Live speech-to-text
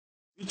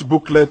Each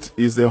booklet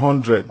is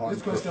 100.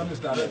 This question is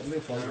directly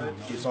for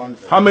you.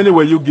 How many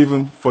were you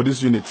given for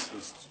this unit?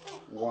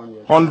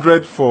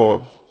 100 for...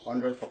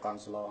 100 for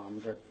councillor,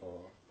 100 for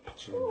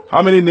children.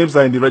 How many names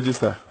are in the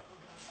register?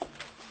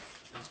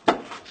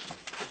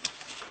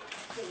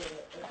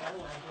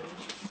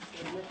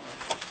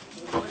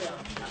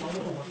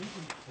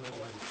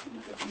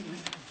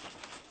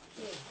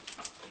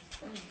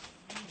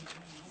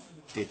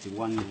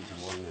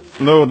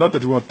 No, not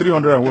 31.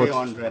 300 and what?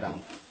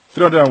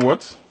 300 and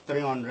what?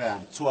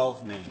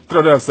 312 names.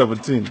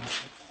 317.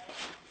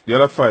 The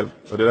other 5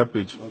 or the other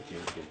page. Okay.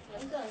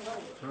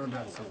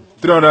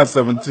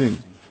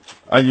 317.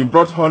 And you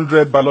brought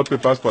 100 ballot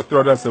papers for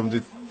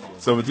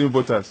 317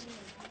 voters.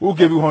 Who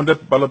gave you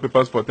 100 ballot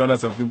papers for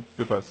 317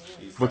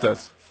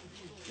 voters?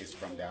 It's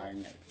from the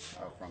INEC,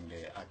 from the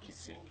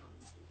INEC.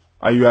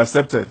 And you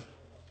accepted?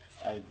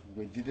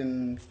 We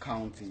didn't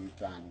count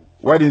it. And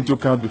why didn't you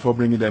count before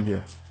bringing them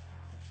here?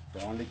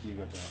 They only give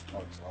it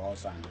to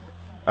us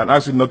and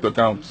ask you not to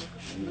count?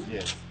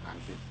 Yes,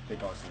 and they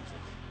take us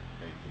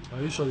into.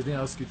 Are you sure they didn't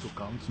ask you to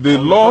count? The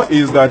law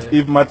is that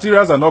if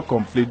materials are not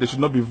complete, they should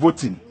not be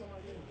voting.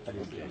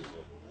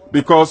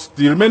 Because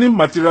the remaining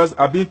materials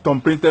are being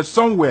thumb-printed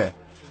somewhere.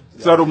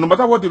 So no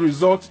matter what the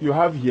result you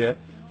have here,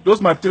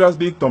 those materials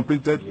being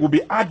thumb-printed will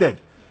be added.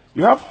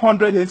 You have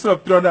 100 here instead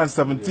of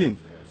 317.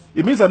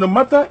 It means that no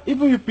matter,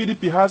 even if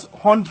PDP has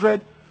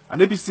 100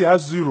 and APC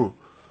has 0,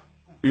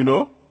 you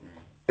know,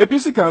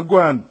 APC can go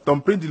and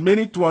thumb-print the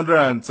remaining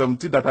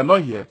 217 that are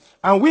not here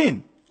and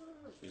win.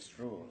 It's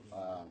true.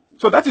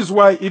 So that is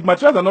why if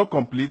materials are not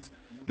complete,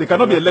 there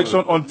cannot be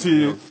election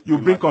until you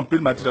bring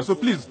complete materials. So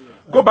please,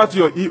 go back to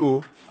your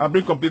EO and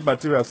bring complete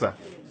materials, sir.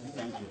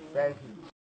 Thank you.